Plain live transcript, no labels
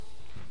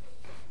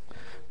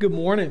Good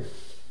morning.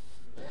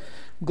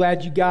 I'm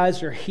glad you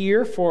guys are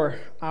here for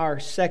our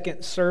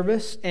second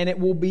service, and it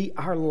will be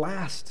our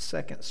last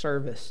second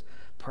service.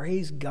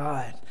 Praise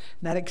God. Isn't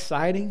that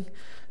exciting?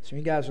 Some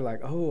of you guys are like,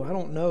 oh, I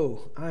don't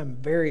know. I'm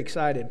very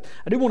excited.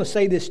 I do want to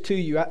say this to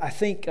you. I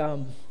think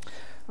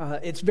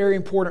it's very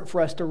important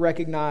for us to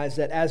recognize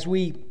that as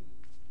we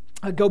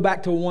go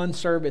back to one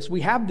service,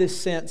 we have this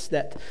sense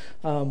that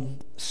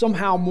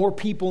somehow more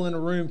people in a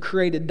room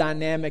create a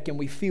dynamic, and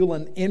we feel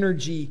an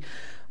energy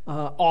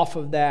off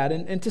of that,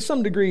 and to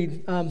some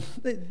degree,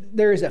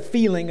 there is a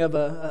feeling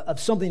of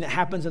something that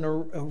happens in a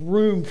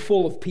room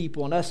full of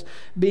people, and us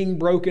being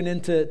broken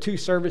into two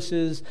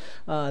services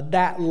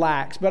that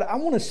lacks. But I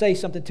want to say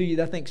something to you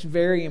that I think is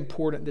very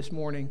important this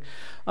morning.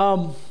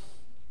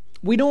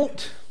 We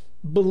don't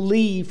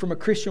believe, from a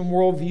Christian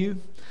worldview,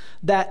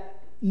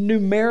 that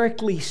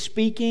numerically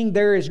speaking,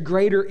 there is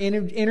greater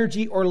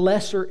energy or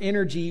lesser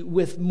energy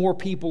with more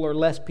people or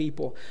less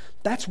people.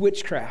 That's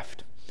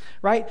witchcraft.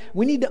 Right?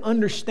 We need to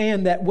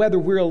understand that whether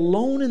we're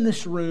alone in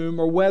this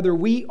room or whether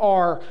we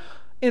are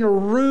in a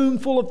room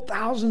full of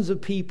thousands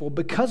of people,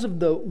 because of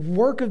the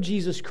work of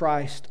Jesus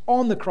Christ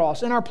on the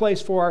cross in our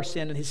place for our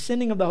sin and His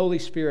sending of the Holy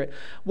Spirit,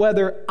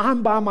 whether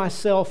I'm by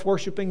myself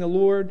worshiping the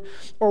Lord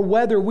or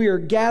whether we are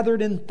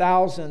gathered in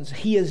thousands,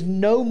 He is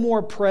no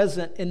more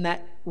present in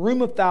that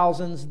room of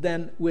thousands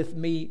than with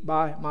me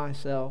by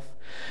myself.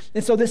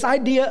 And so this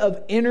idea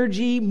of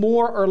energy,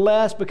 more or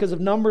less because of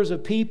numbers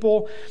of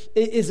people,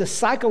 is a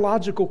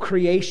psychological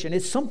creation.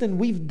 It's something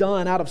we've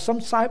done out of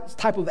some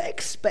type of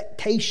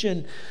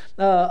expectation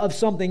of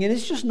something, and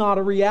it's just not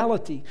a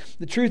reality.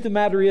 The truth of the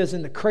matter is,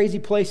 in the crazy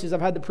places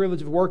I've had the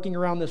privilege of working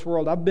around this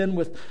world, I've been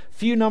with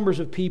few numbers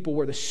of people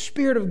where the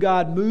Spirit of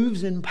God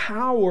moves in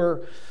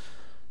power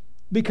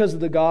because of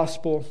the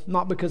gospel,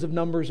 not because of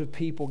numbers of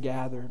people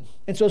gathered.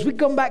 And so as we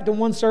come back to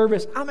one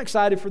service, I'm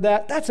excited for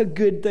that. That's a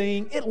good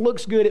thing. It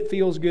looks good. It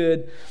feels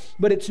good.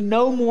 But it's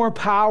no more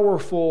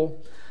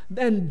powerful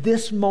than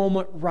this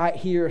moment right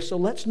here. So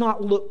let's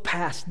not look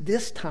past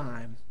this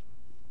time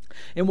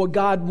and what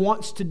God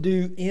wants to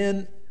do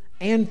in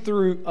and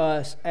through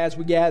us as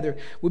we gather.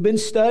 We've been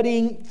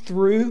studying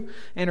through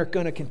and are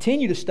going to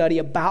continue to study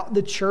about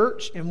the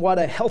church and what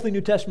a healthy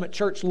New Testament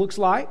church looks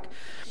like.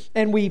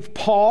 And we've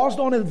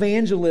paused on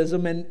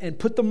evangelism and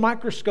put the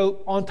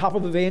microscope on top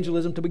of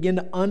evangelism to begin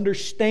to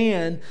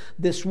understand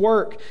this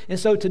work. And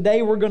so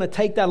today we're going to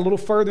take that a little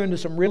further into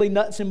some really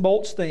nuts and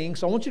bolts things.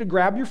 So I want you to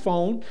grab your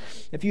phone.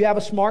 If you have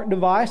a smart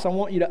device, I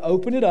want you to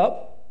open it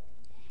up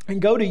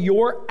and go to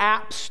your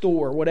app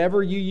store,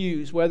 whatever you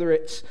use, whether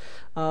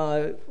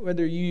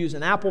you use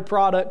an Apple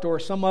product or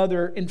some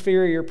other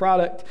inferior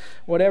product,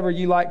 whatever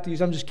you like to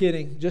use. I'm just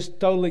kidding, just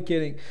totally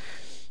kidding.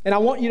 And I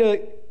want you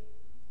to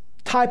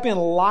type in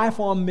Life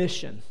on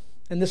Mission,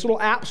 and this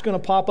little app's going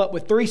to pop up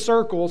with 3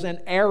 circles and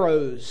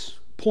arrows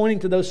pointing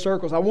to those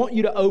circles. I want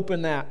you to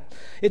open that.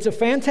 It's a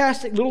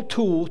fantastic little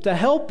tool to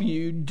help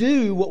you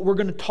do what we're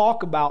going to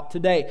talk about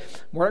today.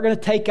 We're not going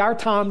to take our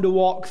time to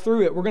walk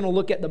through it. We're going to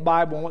look at the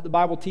Bible and what the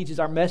Bible teaches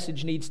our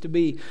message needs to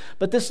be.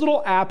 But this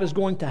little app is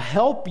going to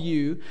help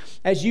you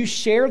as you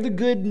share the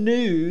good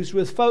news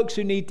with folks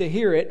who need to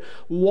hear it,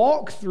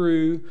 walk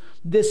through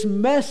this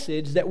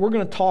message that we're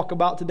going to talk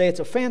about today. It's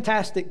a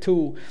fantastic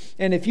tool.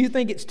 And if you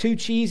think it's too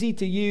cheesy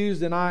to use,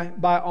 then I,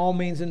 by all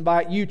means,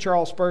 invite you,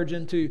 Charles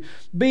Spurgeon, to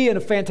be a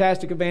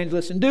fantastic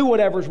evangelist and do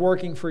whatever's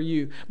working for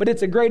you. But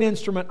it's a great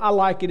instrument. I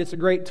like it. It's a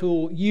great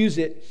tool. Use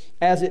it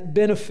as it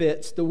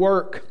benefits the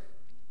work.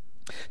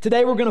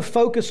 Today we're going to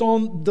focus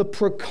on the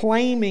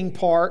proclaiming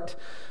part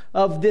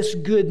of this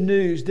good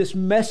news, this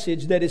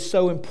message that is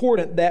so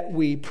important that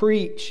we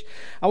preach.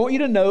 I want you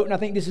to note, and I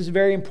think this is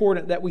very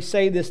important that we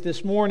say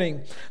this morning,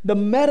 the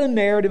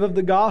meta-narrative of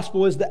the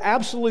gospel is the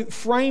absolute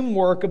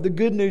framework of the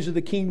good news of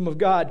the kingdom of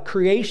God.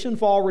 Creation,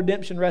 fall,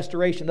 redemption,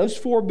 restoration. Those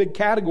 4 big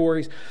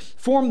categories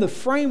form the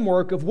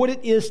framework of what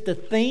it is to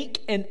think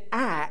and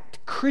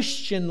act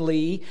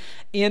Christianly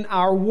in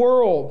our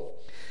world.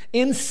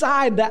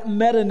 Inside that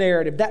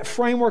meta-narrative, that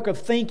framework of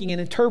thinking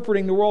and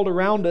interpreting the world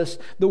around us,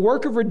 the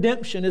work of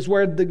redemption is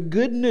where the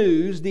good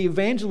news, the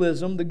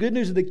evangelism, the good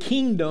news of the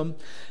kingdom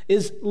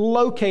is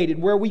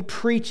located, where we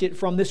preach it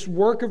from. This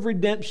work of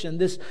redemption,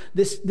 this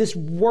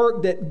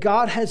work that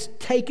God has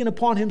taken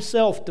upon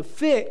Himself to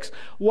fix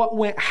what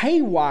went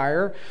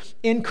haywire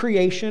in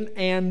creation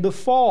and the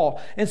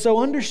fall. And so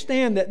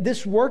understand that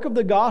this work of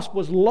the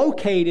gospel is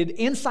located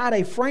inside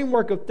a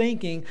framework of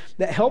thinking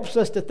that helps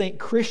us to think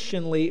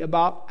Christianly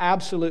about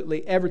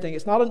absolutely everything.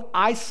 It's not an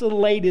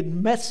isolated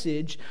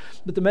message,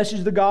 but the message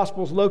of the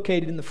gospel is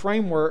located in the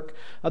framework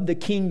of the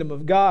kingdom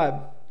of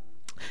God.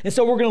 And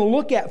so we're going to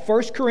look at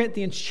 1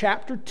 Corinthians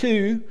chapter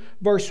 2,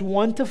 verse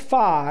 1 to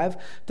 5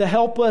 to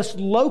help us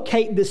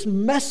locate this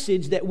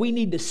message that we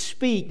need to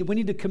speak, that we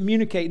need to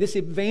communicate, this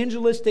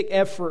evangelistic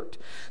effort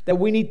that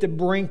we need to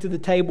bring to the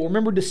table.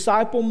 Remember,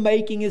 disciple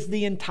making is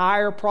the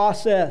entire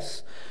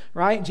process.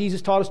 right?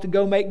 Jesus taught us to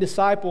go make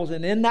disciples.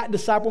 And in that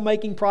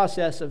disciple-making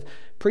process of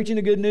preaching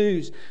the good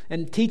news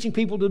and teaching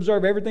people to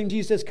observe everything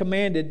Jesus has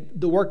commanded,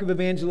 the work of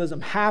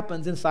evangelism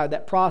happens inside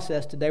that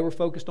process. Today we're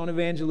focused on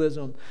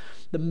evangelism,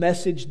 the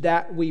message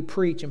that we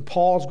preach. And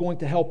Paul's going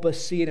to help us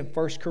see it in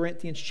 1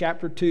 Corinthians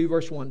chapter 2,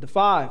 verse 1 to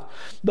 5.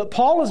 But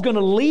Paul is going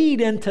to lead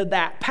into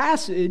that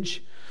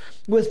passage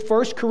with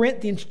 1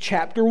 Corinthians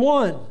chapter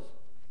 1.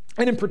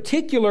 And in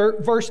particular,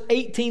 verse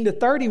 18 to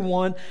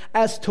 31,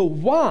 as to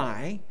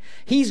why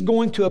he's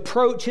going to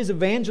approach his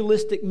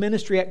evangelistic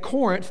ministry at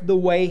Corinth the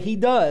way he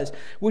does,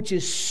 which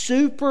is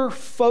super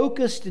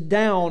focused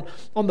down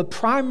on the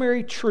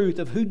primary truth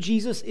of who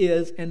Jesus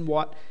is and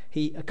what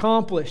he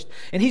accomplished.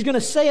 And he's going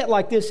to say it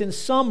like this in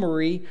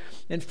summary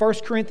in 1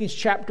 Corinthians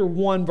chapter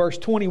 1, verse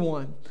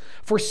 21.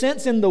 For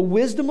since in the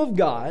wisdom of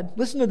God,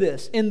 listen to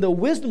this, in the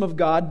wisdom of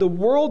God, the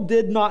world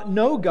did not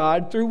know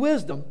God through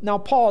wisdom. Now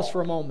pause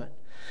for a moment.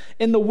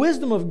 In the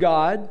wisdom of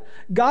God,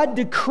 God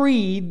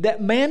decreed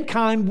that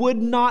mankind would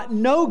not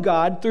know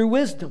God through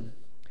wisdom.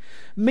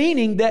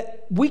 Meaning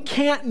that we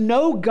can't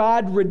know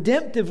God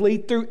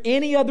redemptively through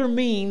any other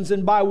means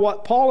than by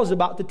what Paul is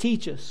about to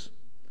teach us.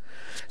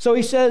 So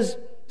he says,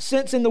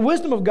 since in the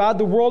wisdom of God,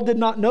 the world did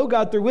not know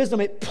God through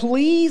wisdom, it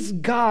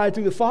pleased God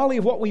through the folly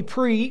of what we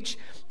preach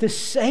to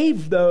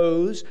save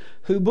those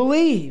who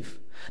believe.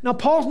 Now,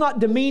 Paul's not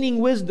demeaning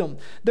wisdom.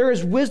 There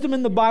is wisdom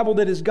in the Bible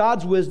that is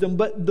God's wisdom,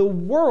 but the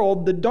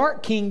world, the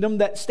dark kingdom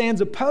that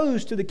stands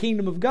opposed to the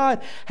kingdom of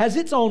God, has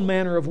its own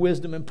manner of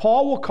wisdom. And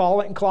Paul will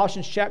call it in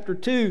Colossians chapter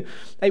 2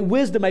 a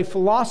wisdom, a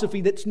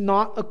philosophy that's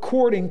not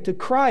according to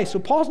Christ. So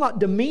Paul's not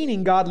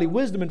demeaning godly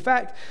wisdom. In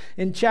fact,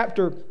 in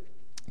chapter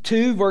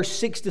 2, verse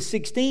 6 to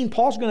 16,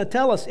 Paul's going to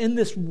tell us in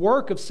this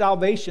work of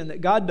salvation that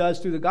God does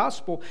through the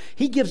gospel,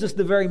 he gives us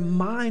the very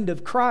mind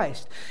of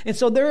Christ. And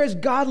so there is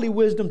godly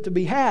wisdom to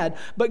be had,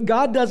 but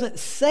God doesn't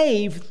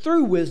save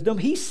through wisdom.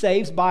 He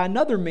saves by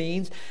another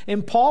means,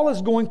 and Paul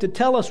is going to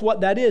tell us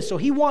what that is. So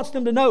he wants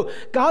them to know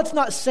God's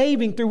not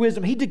saving through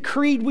wisdom. He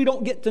decreed we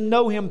don't get to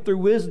know him through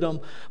wisdom,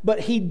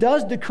 but he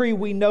does decree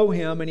we know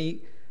him, and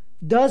he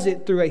does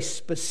it through a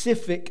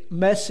specific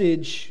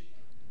message.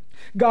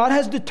 God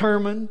has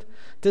determined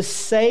to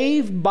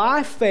save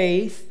by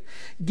faith,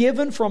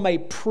 given from a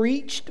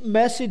preached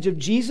message of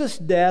Jesus'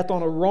 death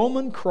on a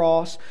Roman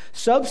cross,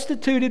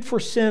 substituted for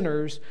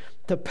sinners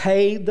to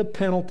pay the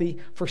penalty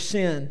for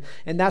sin.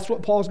 And that's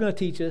what Paul's going to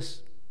teach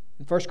us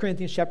in 1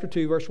 Corinthians chapter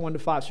 2, verse 1 to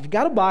 5. So if you've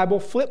got a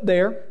Bible, flip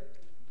there.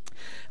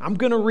 I'm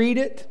going to read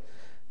it.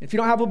 If you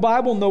don't have a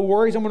Bible, no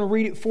worries. I'm going to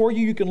read it for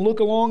you. You can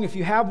look along if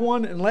you have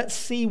one, and let's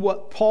see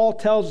what Paul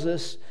tells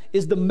us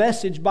is the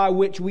message by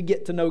which we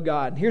get to know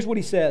God. Here's what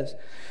he says.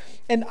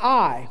 And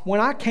I, when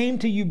I came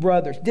to you,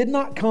 brothers, did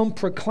not come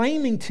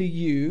proclaiming to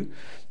you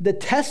the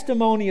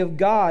testimony of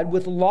God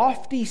with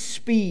lofty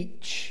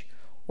speech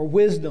or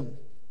wisdom.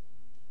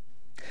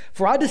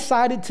 For I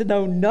decided to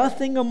know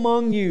nothing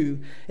among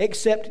you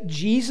except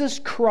Jesus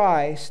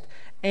Christ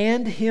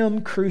and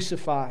Him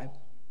crucified.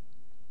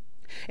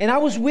 And I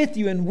was with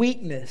you in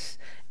weakness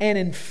and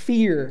in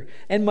fear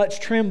and much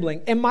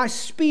trembling. And my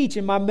speech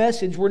and my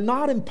message were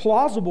not in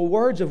plausible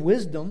words of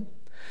wisdom,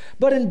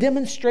 but in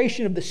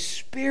demonstration of the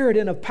Spirit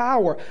and of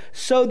power,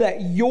 so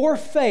that your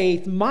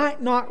faith might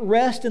not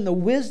rest in the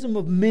wisdom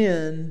of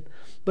men,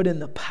 but in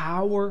the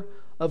power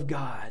of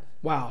God.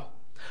 Wow.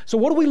 So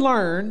what do we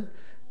learn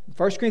in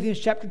 1 Corinthians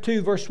chapter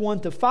 2, verse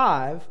 1 to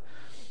 5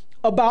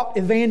 about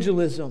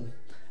evangelism?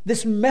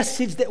 This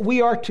message that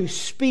we are to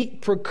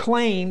speak,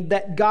 proclaim,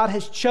 that God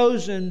has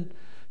chosen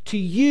to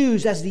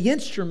use as the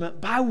instrument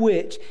by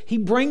which He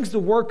brings the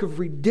work of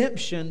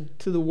redemption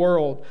to the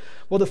world.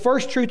 Well, the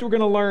first truth we're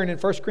going to learn in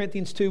 1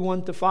 Corinthians 2,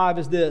 1 to 5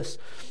 is this.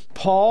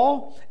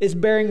 Paul is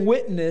bearing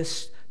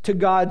witness to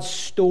God's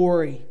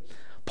story.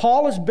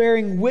 Paul is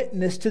bearing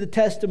witness to the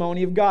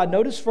testimony of God.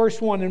 Notice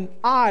verse 1, and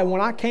I,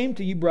 when I came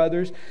to you,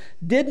 brothers,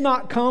 did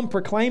not come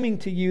proclaiming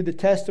to you the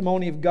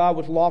testimony of God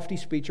with lofty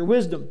speech or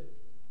wisdom.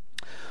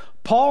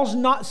 Paul's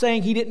not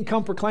saying he didn't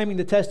come proclaiming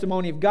the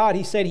testimony of God.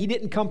 He said he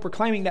didn't come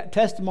proclaiming that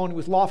testimony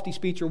with lofty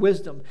speech or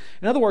wisdom.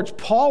 In other words,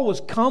 Paul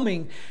was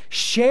coming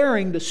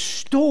sharing the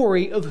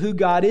story of who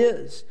God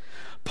is.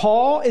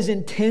 Paul is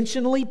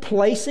intentionally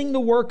placing the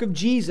work of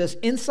Jesus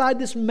inside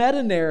this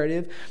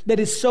meta-narrative that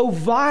is so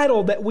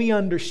vital that we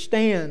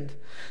understand.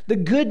 The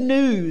good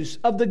news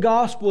of the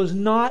gospel is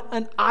not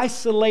an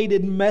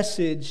isolated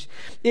message.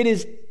 It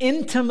is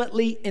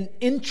intimately and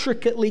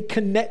intricately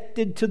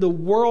connected to the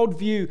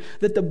worldview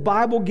that the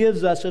Bible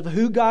gives us of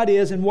who God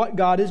is and what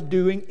God is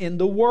doing in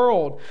the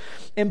world.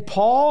 And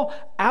Paul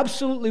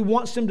absolutely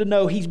wants them to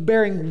know he's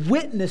bearing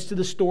witness to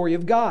the story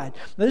of God.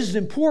 Now, this is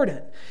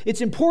important.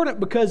 It's important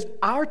because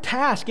our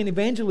task in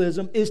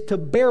evangelism is to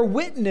bear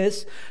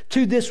witness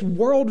to this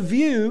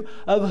worldview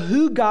of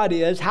who God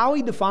is, how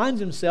He defines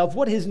Himself,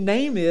 what His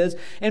name is,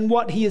 and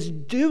what He is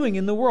doing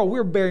in the world.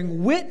 We're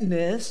bearing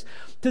witness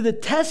to the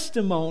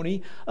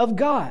testimony of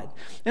God.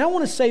 And I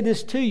want to say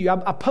this to you.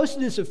 I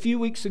posted this a few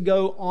weeks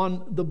ago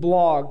on the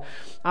blog.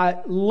 I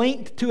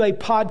linked to a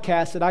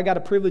podcast that I got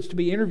a privilege to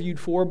be interviewed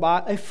for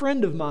by a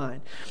friend of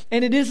mine.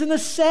 And it is in a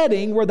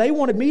setting where they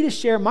wanted me to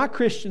share my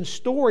Christian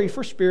story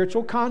for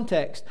spiritual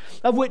context,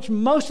 of which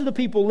most of the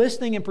people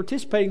listening and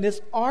participating in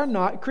this are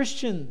not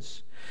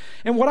Christians.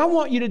 And what I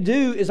want you to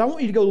do is I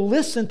want you to go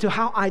listen to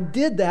how I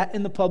did that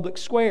in the public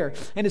square.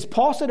 And as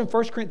Paul said in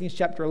 1 Corinthians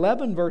chapter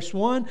 11, verse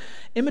 1,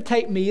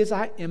 imitate me as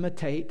I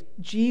imitate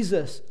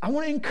Jesus. I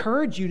want to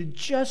encourage you to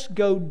just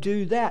go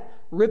do that.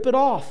 Rip it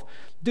off.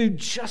 Do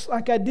just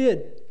like I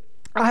did.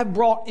 I have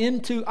brought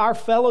into our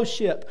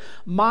fellowship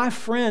my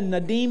friend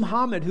Nadeem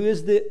Hamid, who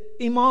is the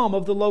imam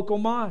of the local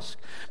mosque,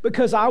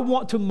 because I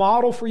want to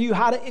model for you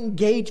how to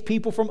engage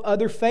people from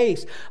other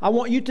faiths. I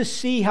want you to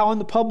see how in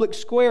the public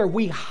square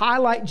we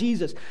highlight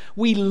Jesus.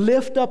 We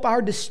lift up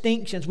our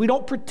distinctions. We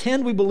don't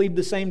pretend we believe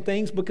the same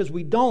things, because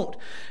we don't.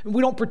 We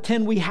don't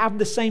pretend we have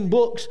the same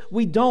books.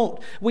 We don't.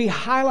 We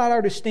highlight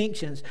our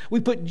distinctions.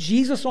 We put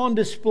Jesus on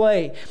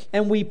display,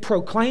 and we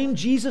proclaim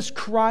Jesus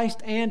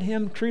Christ and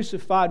Him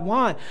crucified.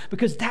 Why?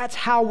 Because that's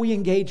how we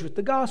engage with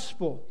the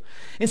gospel.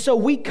 And so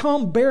we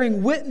come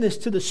bearing witness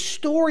to the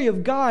story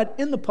of God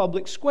in the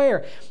public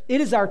square.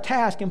 It is our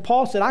task. And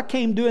Paul said, I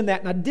came doing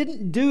that, and I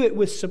didn't do it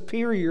with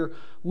superior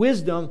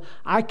wisdom.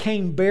 I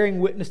came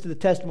bearing witness to the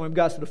testimony of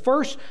God. So the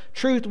first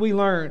truth we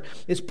learn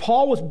is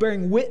Paul was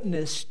bearing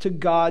witness to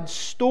God's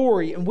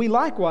story, and we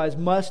likewise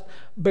must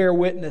bear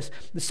witness.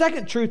 The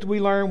second truth we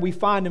learn we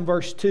find in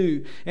verse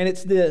 2, and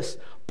it's this: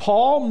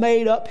 Paul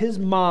made up his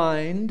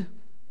mind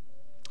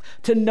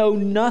to know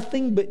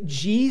nothing but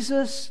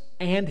Jesus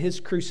and His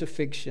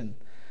crucifixion.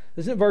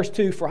 Listen to verse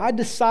 2. For I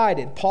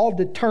decided, Paul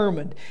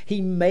determined,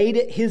 he made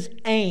it his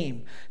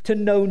aim to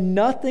know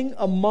nothing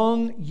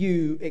among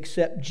you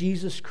except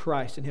Jesus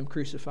Christ and Him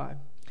crucified.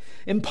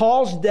 In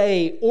Paul's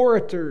day,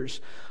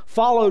 orators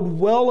followed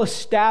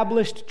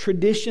well-established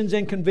traditions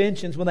and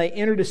conventions when they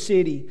entered a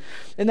city.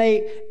 And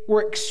they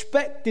were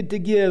expected to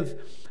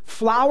give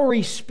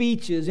flowery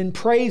speeches in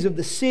praise of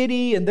the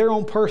city and their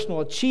own personal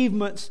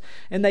achievements.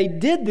 And they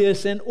did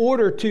this in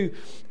order to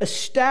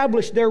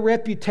establish their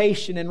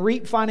reputation and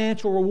reap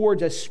financial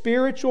rewards as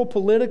spiritual,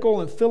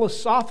 political, and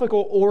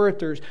philosophical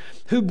orators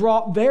who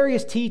brought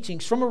various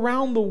teachings from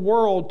around the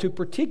world to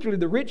particularly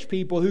the rich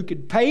people who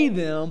could pay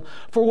them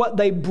for what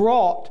they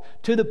brought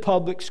to the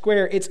public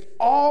square. It's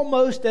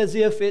almost as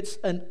if it's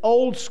an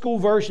old school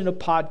version of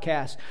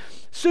podcasts.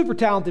 Super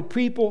talented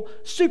people,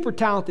 super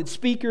talented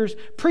speakers,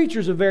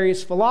 preachers of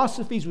various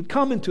philosophies would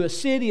come into a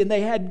city, and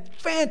they had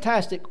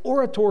fantastic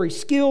oratory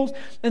skills,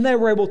 and they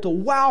were able to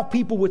wow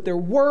people with their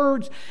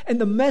words and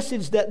the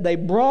message that they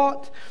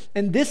brought.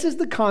 And this is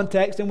the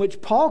context in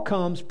which Paul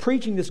comes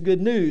preaching this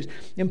good news.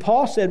 And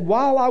Paul said,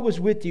 while I was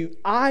with you,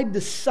 I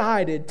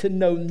decided to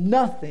know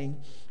nothing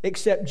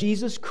except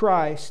Jesus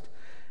Christ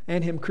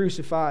and Him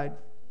crucified.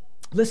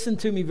 Listen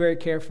to me very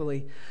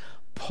carefully.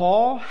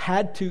 Paul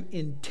had to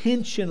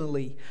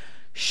intentionally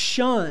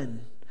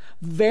shun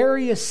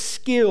various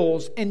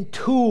skills and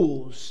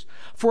tools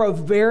for a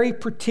very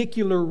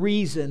particular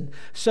reason,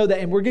 so that,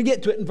 and we're going to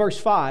get to it in verse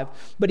 5,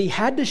 but he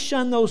had to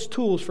shun those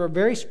tools for a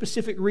very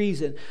specific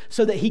reason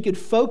so that he could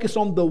focus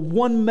on the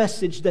one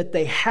message that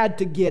they had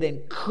to get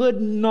and could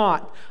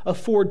not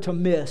afford to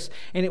miss,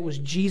 and it was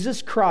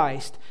Jesus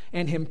Christ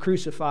and Him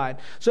crucified.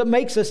 So it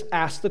makes us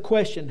ask the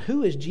question,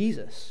 who is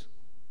Jesus?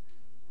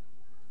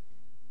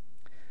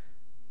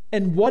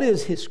 And what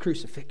is His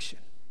crucifixion?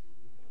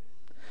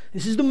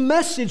 This is the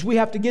message we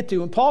have to get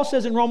to. And Paul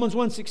says in Romans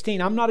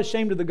 1:16, I'm not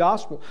ashamed of the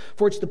gospel,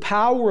 for it's the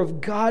power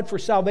of God for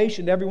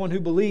salvation to everyone who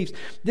believes.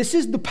 This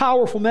is the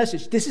powerful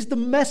message. This is the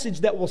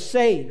message that will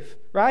save,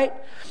 right?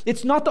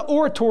 It's not the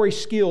oratory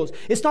skills.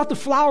 It's not the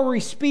flowery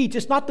speech.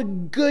 It's not the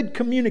good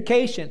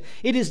communication.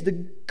 It is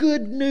the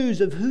good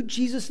news of who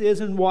Jesus is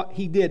and what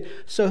He did.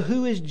 So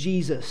who is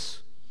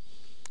Jesus?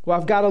 Well,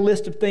 I've got a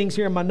list of things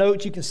here in my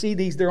notes. You can see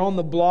these. They're on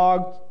the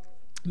blog,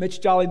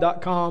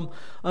 MitchJolly.com,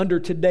 under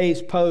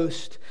today's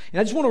post. And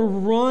I just want to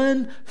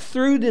run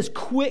through this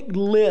quick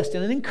list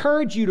and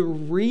encourage you to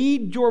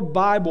read your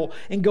Bible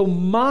and go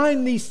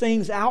mine these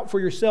things out for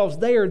yourselves.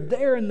 They are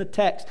there in the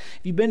text. If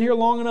you've been here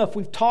long enough,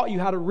 we've taught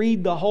you how to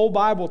read the whole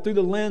Bible through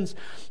the lens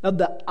of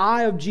the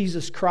eye of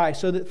Jesus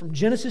Christ, so that from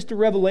Genesis to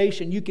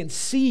Revelation, you can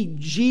see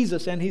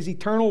Jesus and His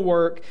eternal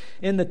work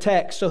in the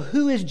text. So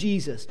who is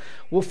Jesus?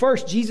 Well,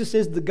 first, Jesus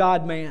is the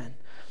God-man.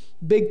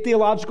 Big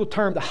theological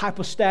term, the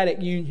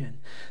hypostatic union.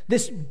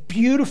 This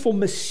beautiful,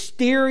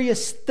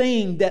 mysterious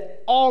thing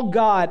that all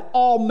God,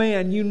 all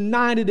man,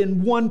 united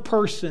in one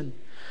person,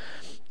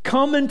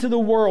 come into the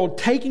world,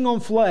 taking on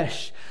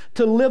flesh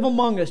to live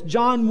among us.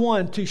 John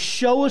 1, to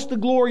show us the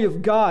glory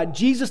of God.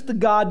 Jesus, the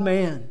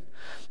God-man.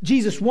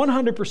 Jesus,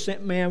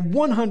 100% man,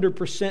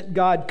 100%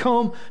 God,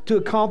 come to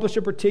accomplish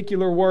a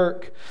particular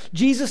work.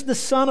 Jesus, the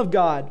Son of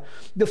God,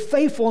 the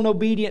faithful and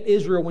obedient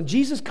Israel. When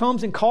Jesus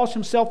comes and calls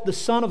Himself the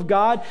Son of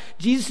God,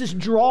 Jesus is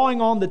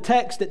drawing on the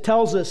text that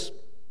tells us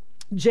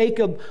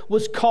Jacob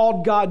was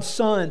called God's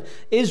son.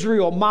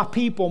 Israel, my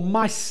people,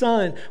 my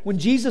son. When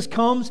Jesus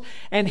comes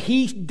and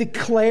he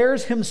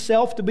declares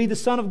himself to be the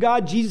Son of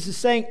God, Jesus is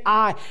saying,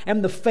 I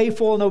am the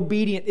faithful and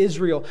obedient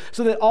Israel.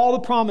 So that all the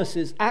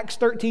promises, Acts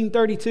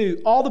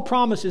 13:32, all the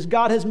promises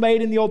God has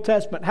made in the Old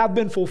Testament have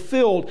been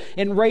fulfilled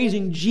in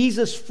raising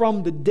Jesus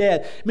from the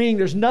dead. Meaning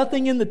there's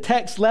nothing in the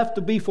text left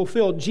to be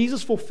fulfilled.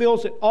 Jesus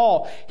fulfills it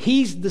all.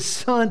 He's the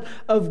Son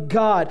of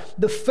God,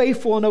 the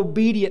faithful and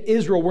obedient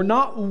Israel. We're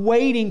not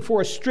waiting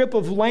for a strip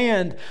of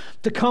land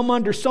to come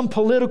under some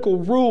political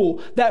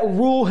rule. That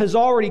rule has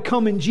already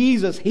come in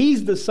Jesus.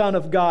 He's the Son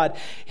of God.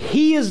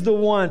 He is the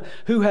one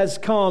who has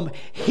come.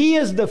 He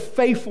is the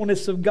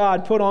faithfulness of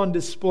God put on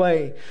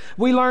display.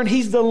 We learn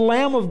He's the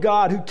Lamb of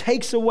God who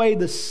takes away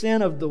the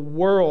sin of the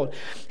world.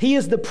 He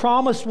is the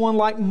promised one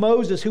like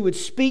Moses who would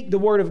speak the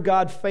word of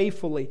God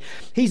faithfully.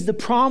 He's the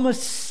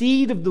promised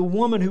seed of the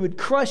woman who would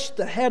crush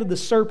the head of the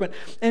serpent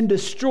and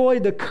destroy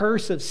the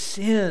curse of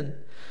sin.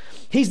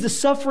 He's the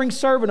suffering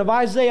servant of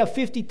Isaiah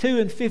 52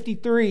 and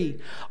 53.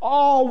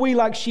 All we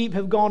like sheep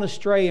have gone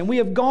astray, and we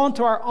have gone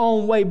to our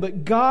own way,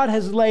 but God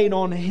has laid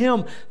on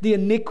Him the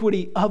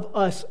iniquity of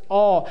us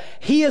all.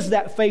 He is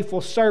that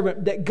faithful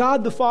servant that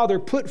God the Father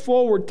put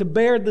forward to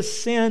bear the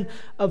sin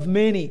of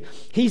many.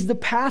 He's the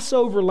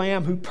Passover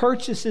lamb who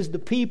purchases the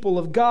people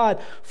of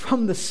God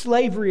from the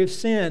slavery of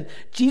sin.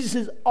 Jesus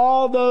is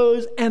all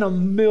those and a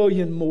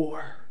million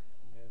more.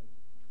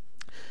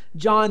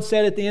 John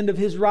said at the end of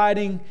his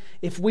writing,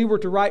 if we were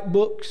to write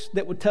books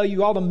that would tell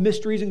you all the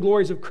mysteries and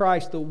glories of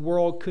Christ, the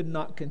world could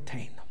not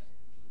contain them.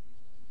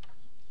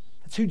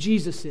 That's who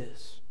Jesus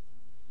is.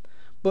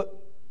 But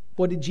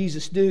what did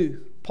Jesus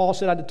do? Paul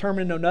said, I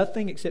determined to know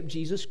nothing except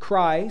Jesus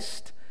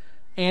Christ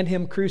and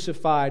Him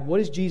crucified. What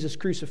is Jesus'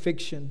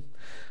 crucifixion?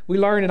 We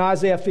learn in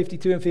Isaiah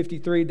 52 and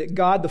 53 that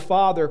God the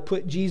Father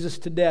put Jesus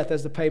to death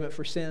as the payment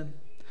for sin.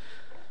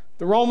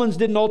 The Romans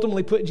didn't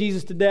ultimately put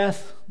Jesus to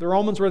death. The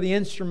Romans were the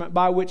instrument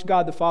by which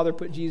God the Father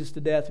put Jesus to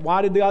death.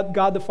 Why did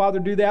God the Father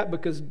do that?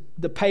 Because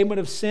the payment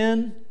of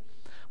sin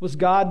was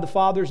God the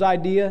Father's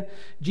idea.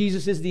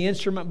 Jesus is the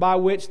instrument by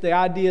which the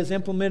idea is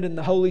implemented, and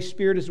the Holy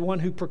Spirit is the one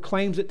who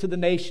proclaims it to the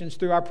nations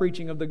through our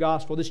preaching of the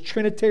gospel. This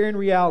Trinitarian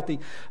reality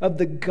of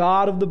the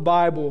God of the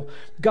Bible,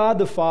 God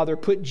the Father,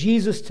 put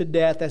Jesus to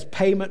death as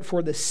payment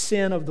for the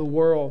sin of the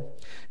world.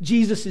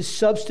 Jesus is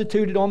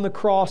substituted on the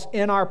cross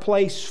in our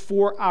place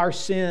for our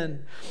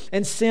sin.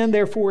 And sin,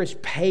 therefore, is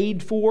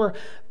paid for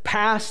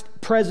past,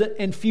 present,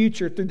 and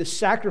future through the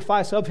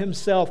sacrifice of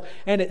Himself.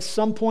 And at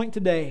some point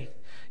today,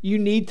 you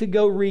need to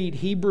go read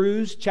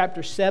Hebrews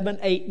chapter 7,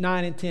 8,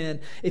 9, and 10.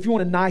 If you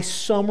want a nice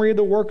summary of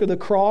the work of the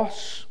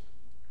cross,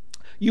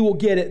 you will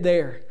get it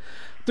there.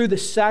 Through the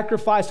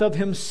sacrifice of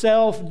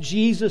Himself,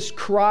 Jesus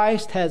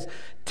Christ has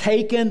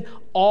taken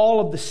all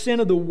of the sin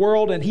of the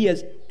world, and He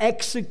has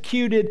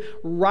executed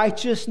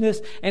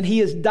righteousness, and He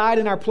has died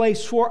in our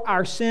place for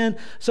our sin,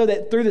 so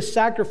that through the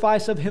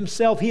sacrifice of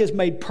Himself, He has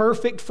made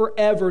perfect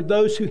forever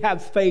those who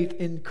have faith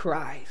in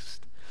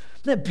Christ.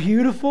 Isn't that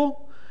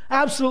beautiful?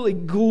 Absolutely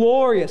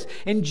glorious.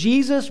 And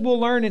Jesus, we'll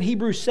learn in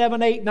Hebrews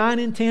 7, 8, 9,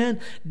 and 10,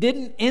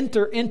 didn't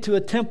enter into a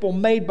temple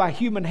made by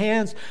human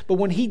hands, but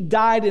when He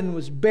died and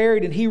was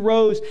buried and He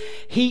rose,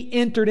 He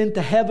entered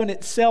into heaven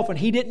itself, and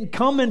He didn't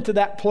come into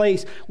that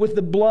place with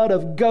the blood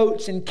of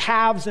goats and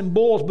calves and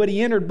bulls, but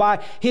He entered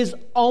by His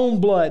own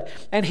blood,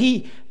 and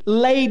He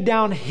laid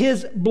down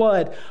His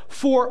blood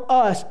for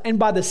us, and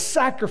by the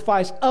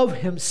sacrifice of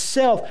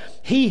Himself,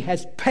 He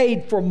has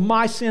paid for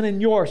my sin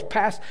and yours,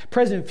 past,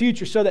 present, and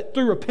future, so that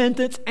through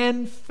repentance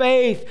and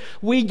faith,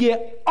 we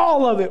get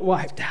all of it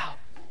wiped out.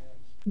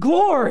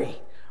 Glory,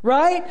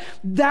 right?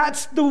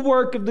 That's the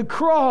work of the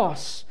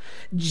cross.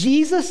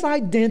 Jesus'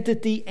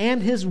 identity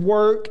and His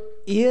work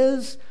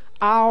is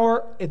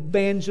our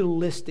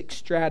evangelistic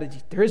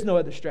strategy. There is no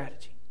other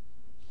strategy.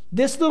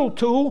 This little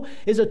tool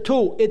is a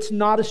tool. It's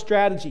not a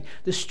strategy.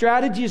 The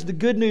strategy is the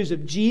good news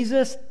of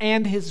Jesus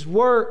and His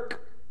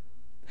work.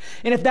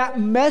 And if that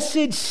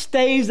message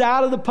stays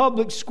out of the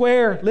public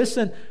square,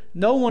 listen,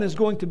 no one is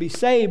going to be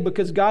saved,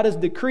 because God has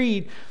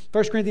decreed,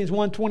 1 Corinthians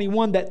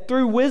 1:21, that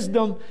through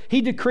wisdom,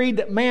 He decreed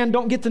that man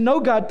don't get to know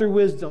God through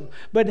wisdom,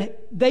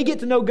 but they get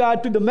to know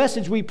God through the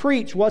message we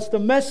preach. What's the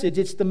message?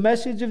 It's the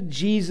message of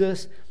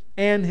Jesus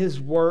and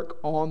His work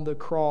on the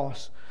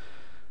cross.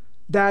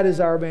 That is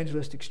our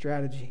evangelistic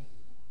strategy.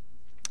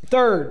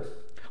 Third,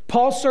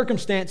 Paul's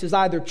circumstance is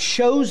either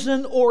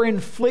chosen or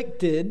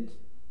inflicted.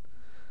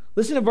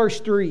 Listen to verse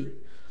 3.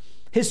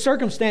 His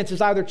circumstance is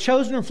either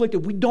chosen or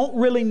inflicted. We don't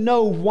really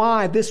know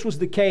why this was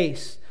the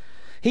case.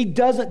 He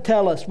doesn't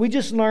tell us. We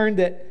just learned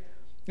that,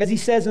 as he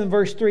says in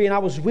verse 3, and I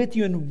was with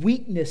you in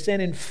weakness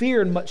and in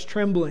fear and much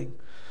trembling.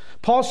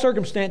 Paul's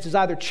circumstance is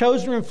either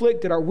chosen or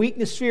inflicted, our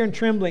weakness, fear, and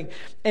trembling,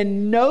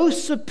 and no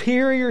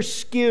superior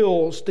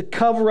skills to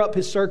cover up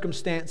his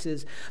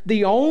circumstances.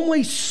 The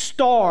only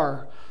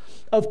star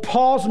of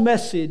Paul's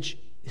message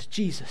is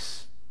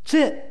Jesus. That's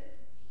it.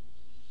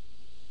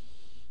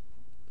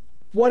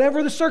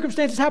 Whatever the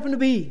circumstances happen to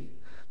be,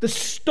 The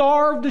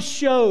star of the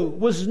show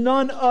was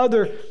none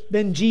other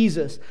than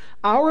Jesus.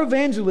 Our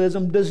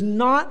evangelism does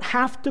not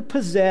have to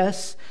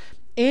possess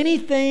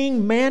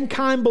anything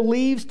mankind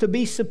believes to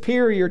be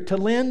superior to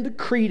lend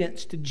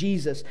credence to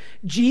Jesus.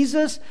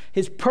 Jesus,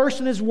 His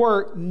person, His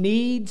work,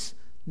 needs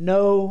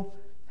no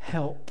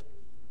help.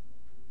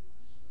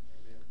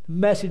 The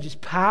message is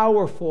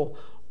powerful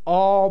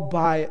all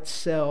by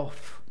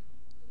itself.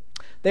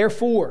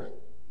 Therefore,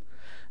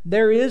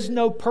 there is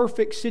no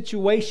perfect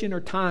situation or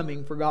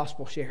timing for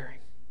gospel sharing.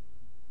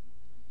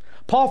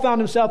 Paul found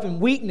himself in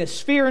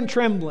weakness, fear, and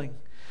trembling.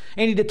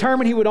 And he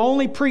determined he would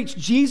only preach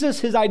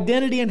Jesus, His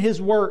identity, and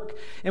His work.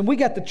 And we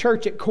got the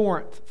church at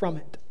Corinth from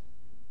it.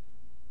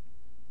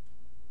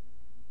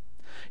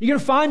 You're going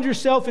to find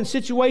yourself in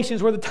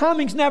situations where the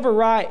timing's never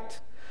right.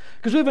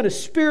 Because we live in a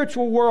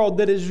spiritual world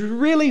that is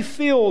really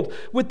filled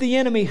with the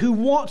enemy who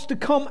wants to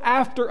come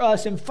after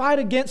us and fight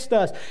against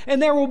us. And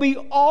there will be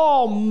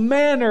all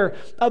manner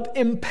of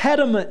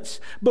impediments.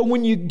 But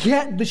when you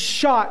get the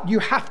shot, you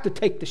have to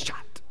take the shot.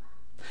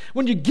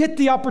 When you get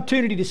the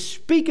opportunity to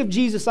speak of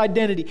Jesus'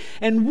 identity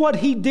and what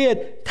He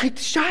did, take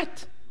the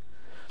shot.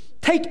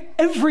 Take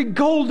every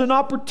golden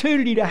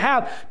opportunity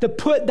to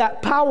put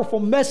that powerful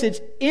message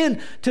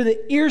into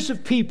the ears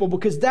of people,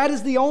 because that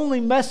is the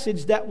only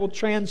message that will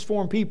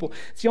transform people.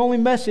 It's the only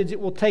message that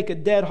will take a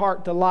dead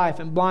heart to life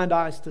and blind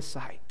eyes to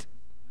sight.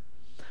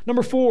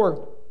 Number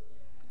 4,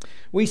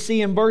 we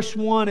see in verse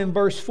 1 and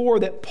verse 4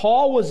 that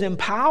Paul was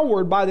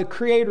empowered by the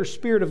Creator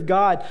Spirit of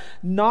God,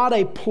 not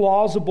a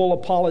plausible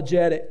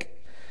apologetic.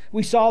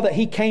 We saw that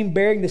he came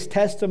bearing this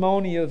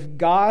testimony of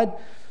God,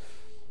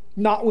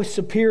 not with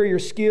superior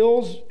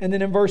skills. And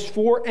then in verse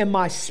 4, and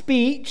my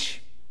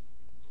speech,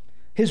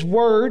 his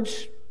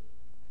words,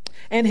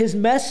 and his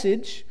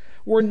message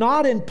were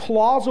not in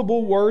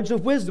plausible words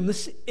of wisdom.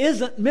 This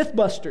isn't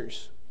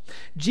Mythbusters.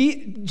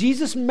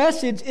 Jesus'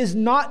 message is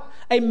not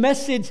a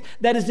message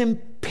that is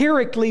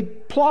empirically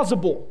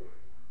plausible.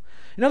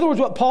 In other words,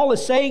 what Paul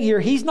is saying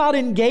here, he's not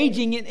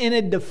engaging in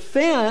a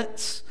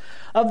defense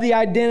of the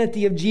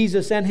identity of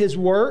Jesus and His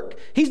work.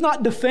 He's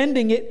not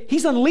defending it.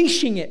 He's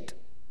unleashing it.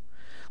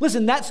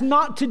 Listen, that's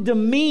not to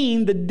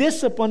demean the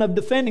discipline of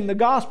defending the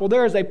gospel.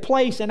 There is a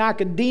place in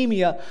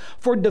academia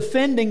for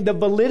defending the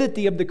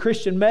validity of the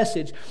Christian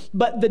message.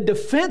 But the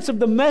defense of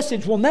the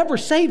message will never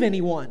save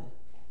anyone.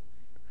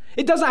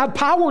 It doesn't have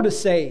power to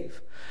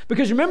save.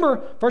 Because remember,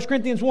 1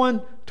 Corinthians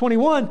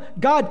 1:21,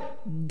 God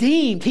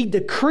He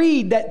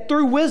decreed that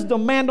through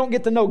wisdom man don't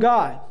get to know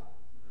God.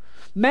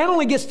 Man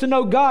only gets to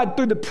know God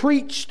through the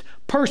preached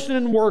person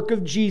and work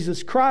of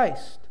Jesus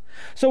Christ.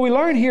 So we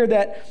learn here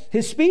that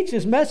his speech,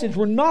 his message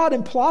were not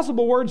in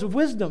plausible words of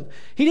wisdom.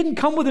 He didn't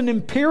come with an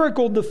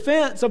empirical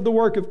defense of the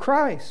work of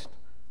Christ,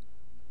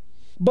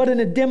 but in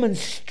a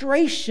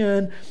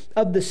demonstration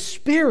of the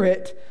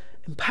Spirit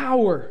and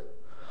power.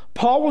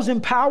 Paul was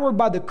empowered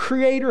by the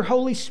Creator,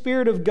 Holy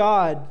Spirit of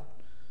God,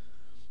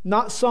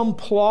 not some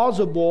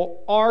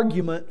plausible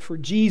argument for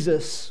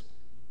Jesus.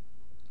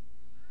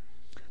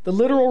 The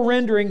literal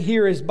rendering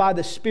here is by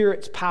the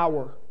Spirit's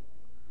power.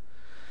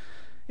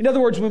 In other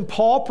words, when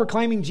Paul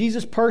proclaiming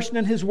Jesus' person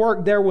and His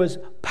work, there was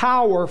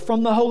power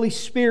from the Holy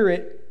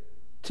Spirit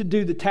to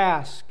do the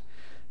task.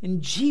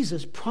 And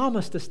Jesus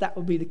promised us that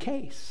would be the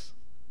case.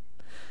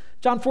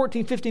 John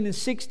 14, 15, and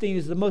 16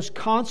 is the most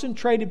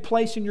concentrated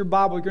place in your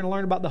Bible you're going to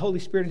learn about the Holy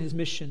Spirit and His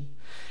mission.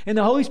 And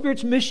the Holy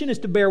Spirit's mission is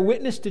to bear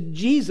witness to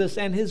Jesus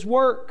and His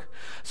work.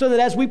 So that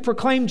as we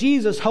proclaim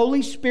Jesus,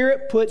 Holy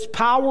Spirit puts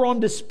power on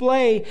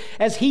display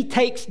as He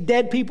takes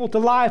dead people to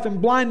life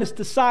and blindness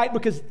to sight,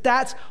 because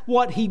that's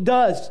what He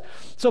does.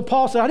 So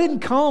Paul said, I didn't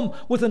come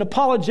with an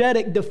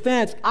apologetic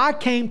defense. I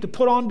came to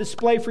put on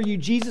display for you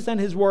Jesus and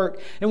His work.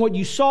 And what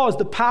you saw is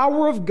the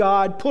power of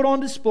God put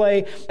on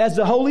display as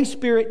the Holy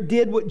Spirit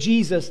did what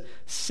Jesus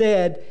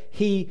said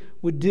He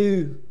would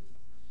do.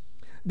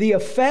 The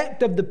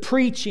effect of the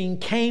preaching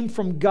came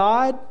from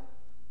God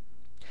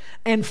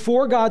and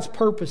for God's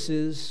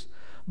purposes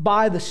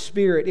by the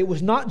Spirit. It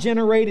was not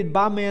generated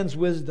by man's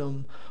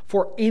wisdom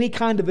for any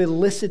kind of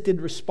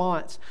elicited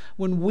response.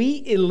 When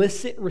we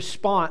elicit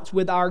response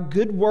with our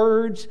good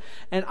words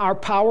and our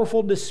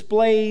powerful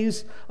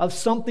displays of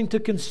something to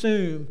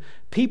consume,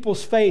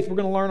 people's faith, we're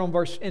going to learn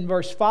in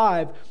verse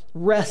 5,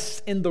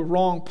 rests in the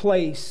wrong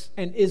place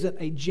and isn't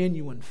a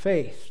genuine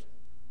faith.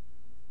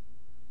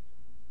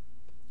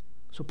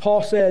 So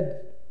Paul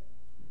said,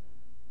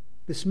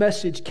 this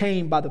message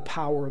came by the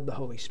power of the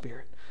Holy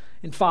Spirit.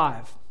 And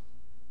 5,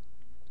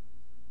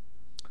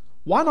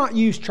 why not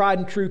use tried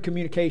and true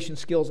communication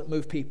skills that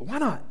move people? Why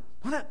not?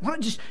 Why not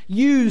just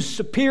use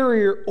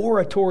superior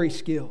oratory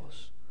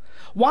skills?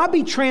 Why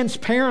be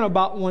transparent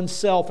about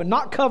oneself and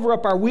not cover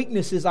up our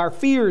weaknesses, our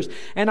fears,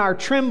 and our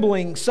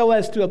trembling so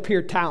as to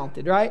appear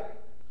talented, right?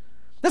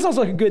 That sounds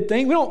like a good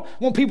thing. We don't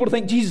want people to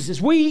think Jesus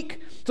is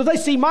weak. So if they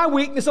see my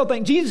weakness, they'll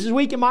think Jesus is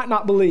weak and might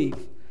not believe.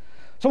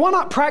 So why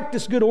not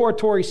practice good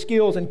oratory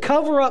skills and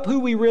cover up who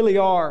we really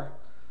are?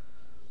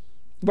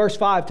 Verse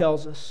 5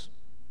 tells us,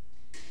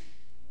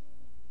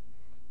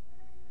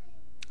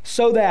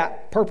 so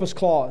that, purpose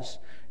clause,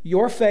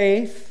 your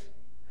faith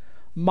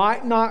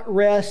might not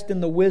rest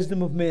in the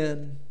wisdom of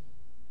men,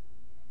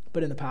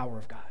 but in the power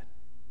of God.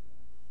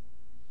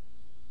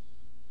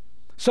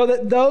 So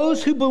that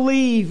those who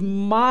believe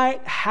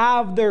might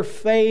have their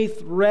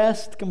faith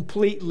rest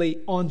completely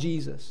on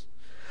Jesus.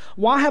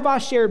 Why have I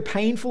shared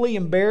painfully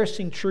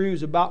embarrassing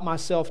truths about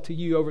myself to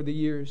you over the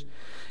years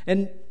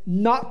and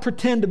not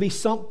pretend to be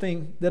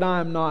something that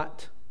I am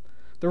not?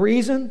 The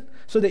reason?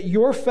 So that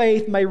your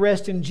faith may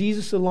rest in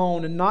Jesus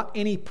alone and not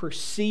any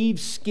perceived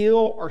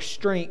skill or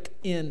strength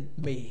in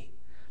me,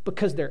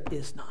 because there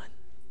is none.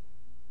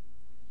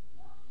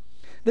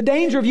 The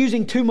danger of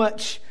using too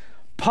much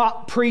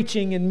pop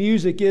preaching and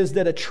music is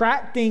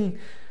that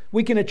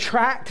we can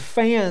attract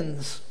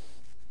fans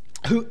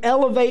who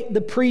elevate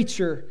the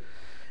preacher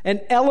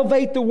and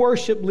elevate the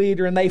worship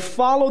leader, and they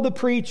follow the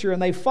preacher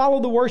and they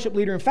follow the worship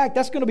leader. In fact,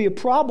 that's going to be a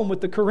problem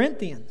with the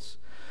Corinthians.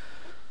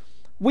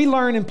 We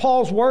learn in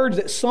Paul's words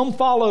that some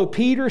follow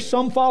Peter,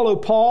 some follow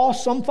Paul,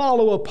 some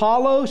follow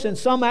Apollos, and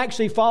some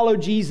actually follow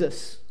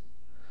Jesus.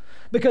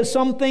 Because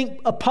some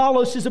think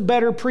Apollos is a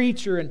better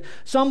preacher, and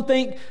some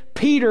think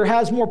Peter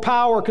has more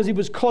power because he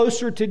was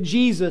closer to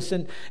Jesus.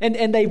 And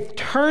they've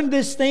turned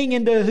this thing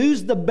into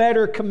who's the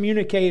better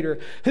communicator,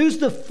 who's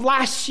the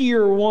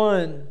flashier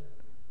one.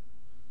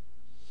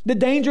 The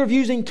danger of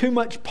using too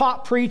much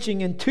pop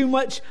preaching and too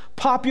much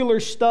popular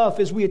stuff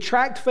is we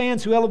attract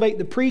fans who elevate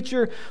the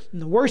preacher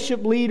and the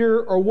worship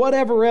leader or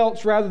whatever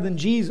else rather than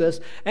Jesus,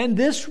 and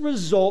this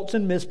results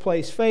in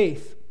misplaced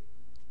faith.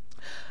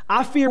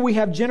 I fear we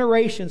have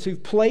generations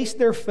who've placed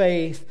their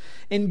faith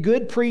in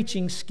good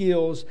preaching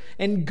skills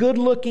and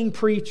good-looking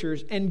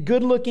preachers and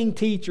good-looking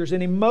teachers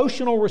and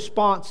emotional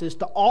responses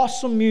to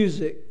awesome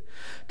music,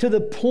 to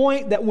the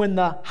point that when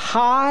the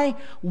high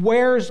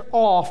wears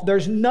off,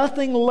 there's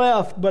nothing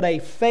left but a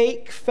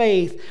fake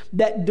faith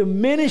that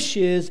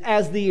diminishes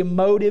as the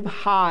emotive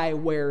high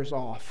wears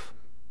off.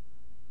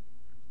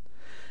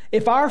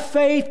 If our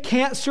faith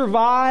can't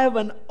survive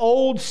an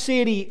old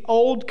city,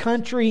 old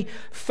country,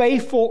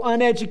 faithful,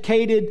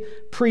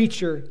 uneducated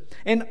preacher,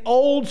 and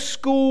old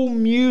school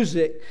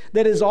music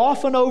that is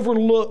often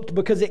overlooked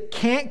because it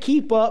can't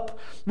keep up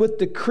with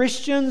the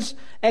Christian's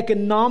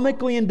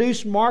economically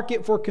induced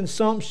market for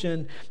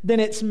consumption, then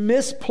it's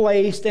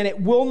misplaced and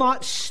it will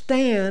not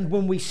stand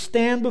when we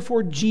stand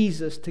before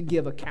Jesus to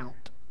give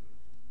account.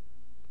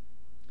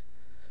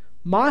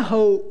 My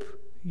hope,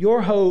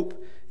 your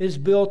hope, is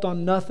built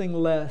on nothing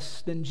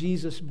less than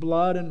Jesus'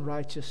 blood and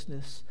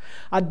righteousness.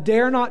 I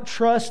dare not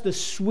trust the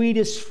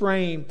sweetest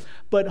frame,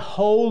 but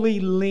wholly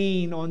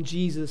lean on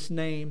Jesus'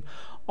 name.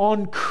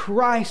 On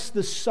Christ,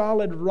 the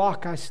solid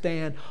rock, I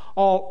stand.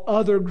 All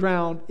other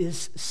ground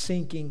is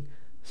sinking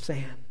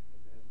sand.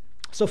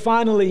 So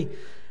finally,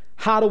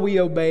 how do we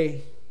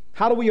obey?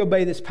 How do we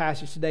obey this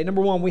passage today?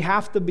 Number one, we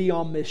have to be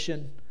on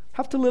mission. We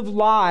have to live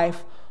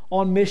life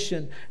on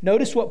mission.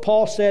 Notice what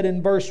Paul said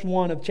in verse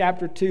 1 of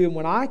chapter 2. And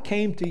when I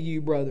came to you,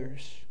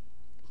 brothers,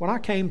 when I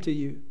came to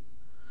you.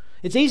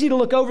 It's easy to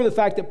look over the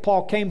fact that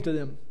Paul came to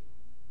them.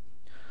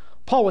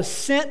 Paul was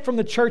sent from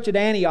the church at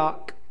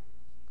Antioch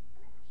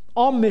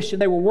on mission.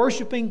 They were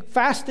worshiping,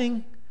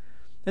 fasting,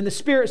 and the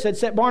Spirit said,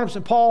 set Barnabas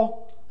and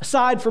Paul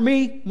aside for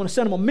me. I'm going to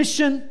send them on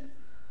mission.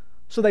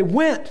 So they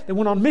went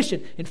on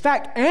mission. In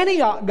fact,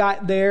 Antioch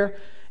got there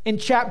in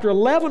chapter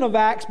 11 of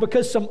Acts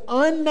because some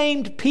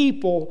unnamed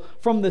people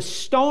from the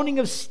stoning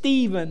of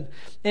Stephen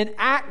in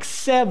Acts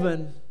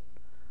 7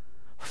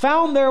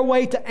 found their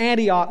way to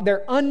Antioch.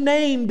 They're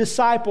unnamed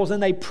disciples,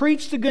 and they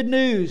preached the good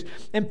news.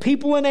 And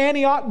people in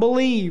Antioch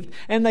believed,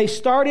 and they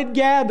started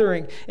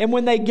gathering. And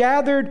when they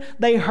gathered,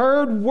 they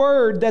heard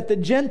word that the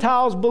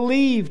Gentiles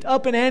believed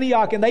up in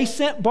Antioch. And they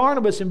sent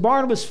Barnabas, and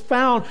Barnabas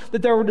found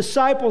that there were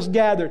disciples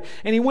gathered.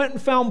 And he went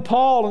and found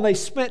Paul, and they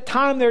spent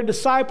time there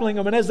discipling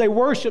them. And as they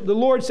worshiped, the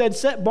Lord said,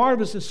 set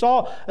Barnabas and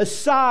Saul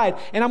aside,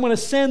 and I'm going to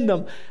send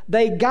them.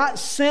 They got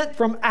sent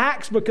from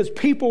Acts because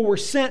people were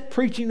sent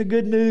preaching the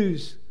good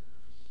news.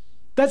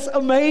 That's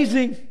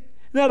amazing. Isn't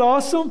that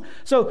awesome?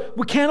 So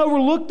we can't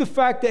overlook the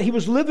fact that he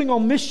was living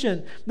on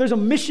mission. There's a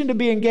mission to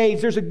be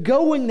engaged. There's a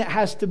going that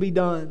has to be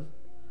done.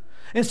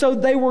 And so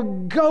they were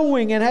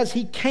going, and as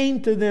he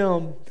came to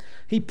them,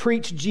 he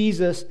preached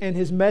Jesus and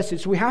his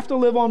message. So we have to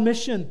live on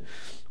mission.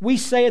 We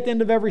say at the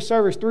end of every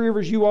service, Three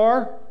Rivers, you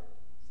are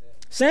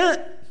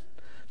sent.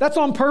 That's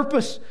on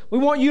purpose. We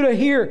want you to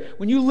hear,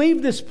 when you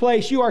leave this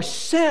place, you are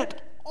sent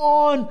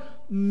on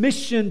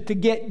mission to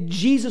get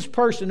Jesus'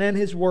 person and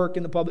his work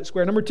in the public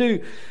square. Number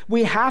two,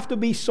 we have to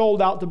be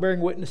sold out to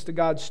bearing witness to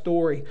God's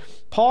story.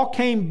 Paul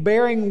came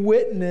bearing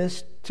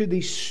witness to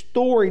the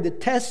story, the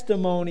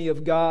testimony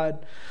of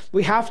God.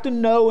 We have to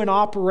know and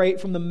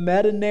operate from the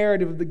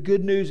meta-narrative of the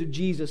good news of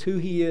Jesus, who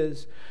he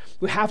is.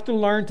 We have to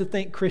learn to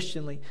think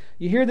Christianly.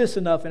 You hear this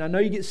enough, and I know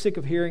you get sick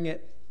of hearing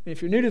it. And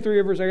if you're new to Three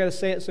Rivers, I got to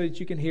say it so that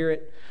you can hear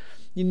it.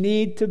 You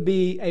need to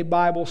be a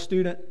Bible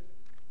student.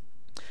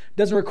 It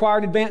doesn't require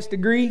an advanced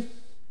degree.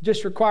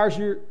 Just requires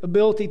your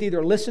ability to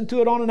either listen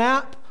to it on an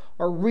app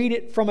or read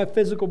it from a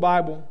physical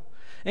Bible.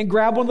 And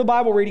grab one of the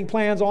Bible reading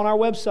plans on our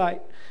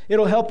website.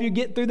 It'll help you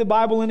get through the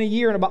Bible in a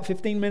year in about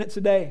 15 minutes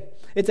a day.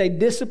 It's a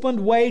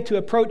disciplined way to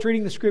approach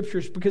reading the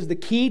Scriptures, because the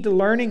key to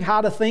learning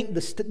how to think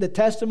the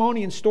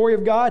testimony and story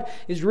of God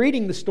is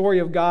reading the story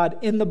of God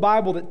in the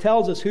Bible that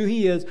tells us who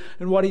He is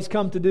and what He's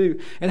come to do,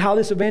 and how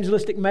this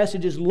evangelistic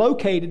message is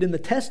located in the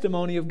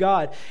testimony of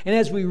God. And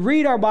as we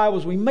read our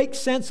Bibles, we make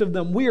sense of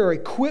them, we are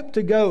equipped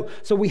to go.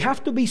 So we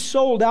have to be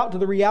sold out to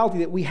the reality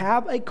that we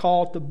have a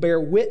call to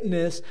bear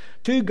witness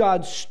to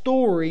God's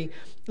story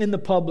in the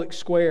public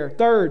square.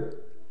 Third,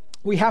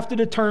 we have to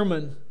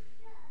determine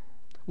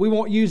we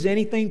won't use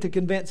anything to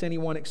convince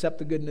anyone except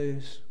the good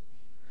news.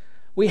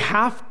 We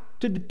have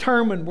to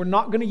determine we're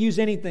not going to use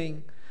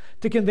anything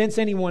to convince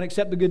anyone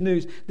except the good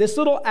news. This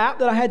little app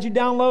that I had you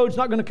download is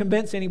not going to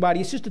convince anybody.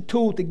 It's just a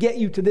tool to get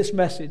you to this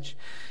message.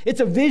 It's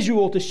a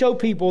visual to show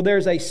people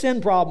there's a sin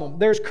problem.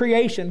 There's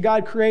creation,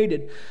 God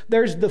created.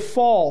 There's the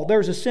fall.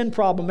 There's a sin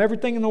problem.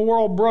 Everything in the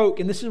world broke,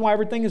 and this is why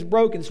everything is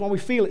broken. It's why we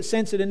feel it,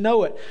 sense it, and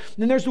know it. And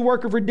then there's the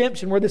work of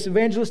redemption, where this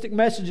evangelistic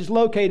message is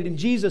located in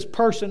Jesus'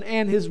 person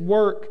and His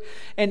work.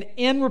 And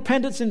in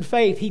repentance and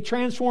faith, He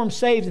transforms,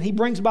 saves, and He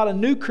brings about a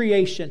new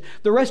creation,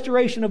 the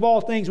restoration of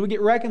all things. We get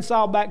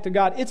reconciled back to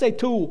God. It's a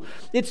tool.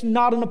 It's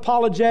not an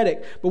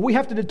apologetic, but we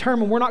have to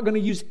determine we're not going to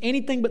use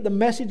anything but the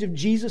message of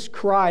Jesus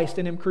Christ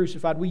and Him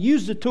crucified. We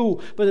use the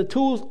tool, but the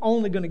tool is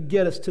only going to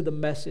get us to the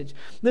message.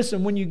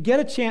 Listen, when you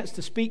get a chance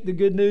to speak the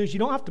good news, you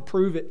don't have to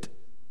prove it.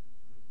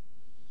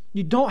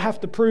 You don't have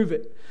to prove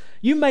it.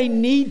 You may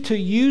need to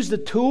use the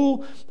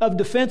tool of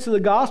defense of the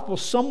gospel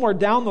somewhere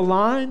down the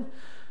line,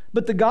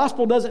 but the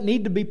gospel doesn't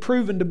need to be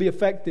proven to be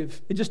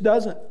effective. It just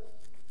doesn't.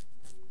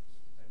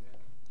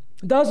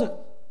 It doesn't.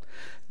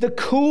 The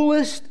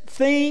coolest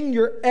thing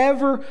you're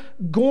ever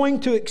going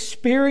to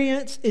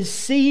experience is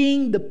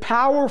seeing the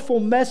powerful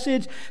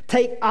message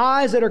take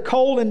eyes that are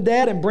cold and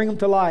dead and bring them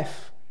to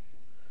life.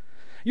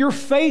 Your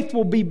faith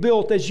will be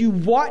built as you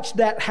watch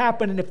that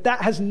happen. And if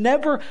that has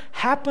never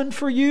happened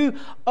for you,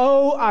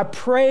 oh, I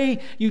pray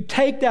you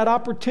take that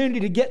opportunity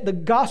to get the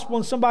gospel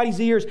in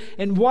somebody's ears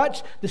and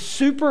watch the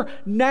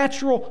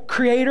supernatural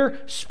Creator,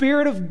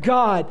 Spirit of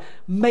God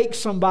make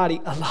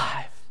somebody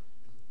alive.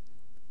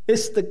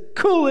 It's the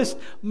coolest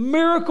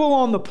miracle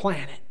on the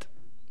planet.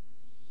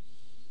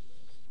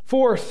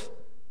 Fourth,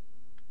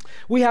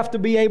 we have to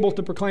be able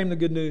to proclaim the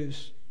good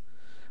news.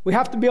 We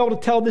have to be able to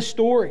tell this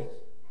story.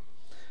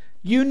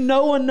 You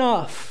know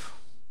enough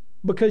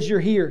because you're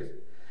here.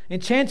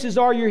 And chances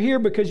are you're here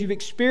because you've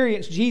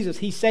experienced Jesus.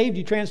 He saved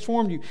you,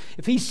 transformed you.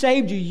 If He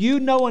saved you, you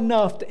know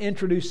enough to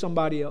introduce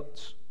somebody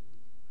else.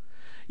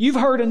 You've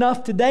heard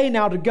enough today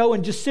now to go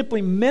and just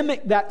simply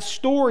mimic that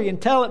story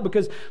and tell it,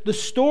 because the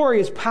story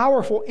is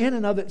powerful in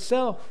and of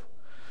itself.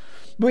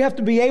 We have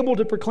to be able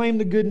to proclaim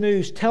the good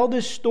news, tell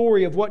this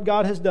story of what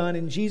God has done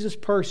in Jesus'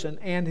 person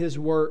and His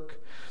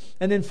work.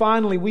 And then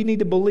finally, we need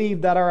to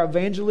believe that our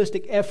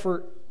evangelistic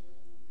effort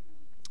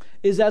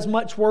is as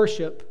much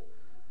worship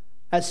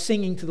as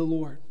singing to the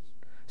Lord.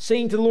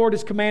 Singing to the Lord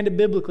is commanded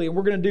biblically, and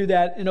we're going to do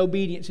that in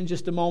obedience in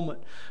just a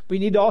moment. But you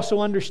need to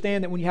also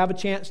understand that when you have a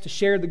chance to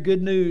share the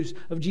good news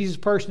of Jesus'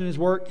 person and His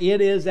work,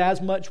 it is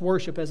as much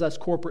worship as us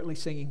corporately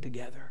singing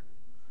together.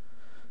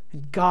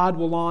 And God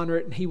will honor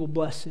it and He will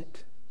bless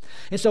it.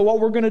 And so what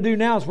we're going to do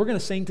now is we're going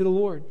to sing to the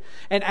Lord.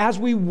 And as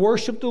we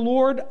worship the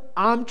Lord,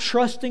 I'm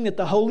trusting that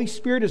the Holy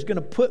Spirit is going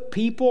to put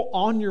people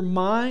on your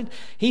mind.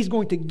 He's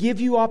going to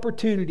give you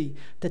opportunity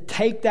to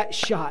take that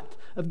shot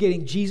of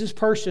getting Jesus'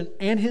 person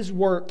and His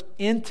work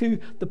into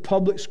the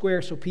public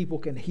square so people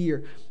can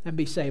hear and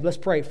be saved. Let's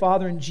pray.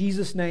 Father, in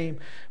Jesus' name,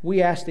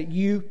 we ask that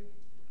You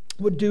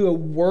would do a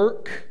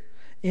work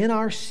in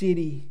our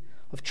city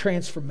of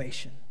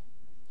transformation.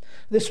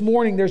 This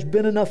morning, there's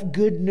been enough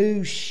good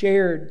news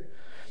shared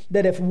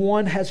that if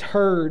one has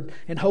heard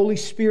and Holy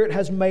Spirit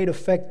has made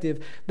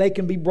effective, they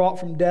can be brought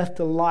from death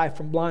to life,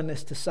 from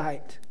blindness to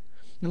sight.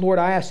 And Lord,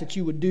 I ask that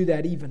You would do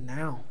that even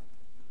now.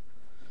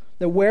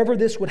 That wherever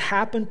this would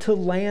happen to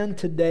land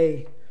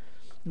today,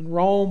 in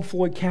Rome,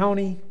 Floyd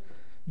County,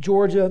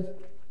 Georgia,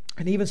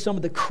 and even some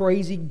of the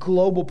crazy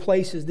global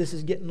places this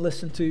is getting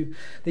listened to,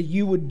 that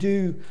You would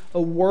do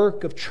a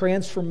work of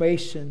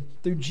transformation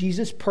through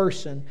Jesus'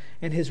 person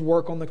and His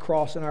work on the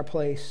cross in our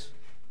place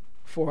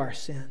for our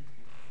sin.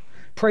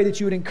 Pray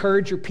that You would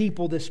encourage Your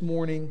people this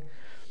morning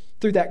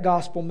through that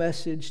gospel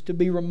message to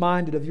be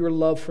reminded of Your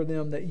love for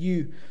them, that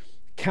You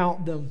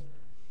count them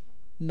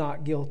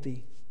not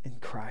guilty in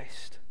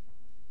Christ.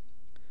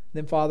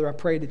 Then, Father, I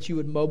pray that You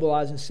would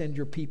mobilize and send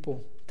Your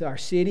people to our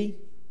city,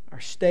 our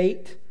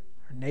state,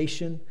 our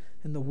nation,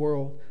 and the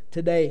world.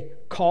 Today,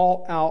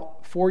 call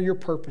out for Your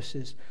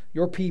purposes,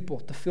 Your people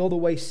to fill the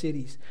way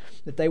cities,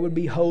 that they would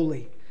be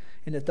holy,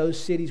 and that those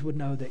cities would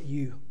know that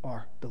You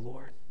are the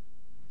Lord.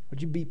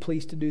 Would You be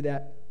pleased to do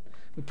that?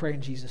 We pray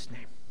in Jesus'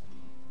 name.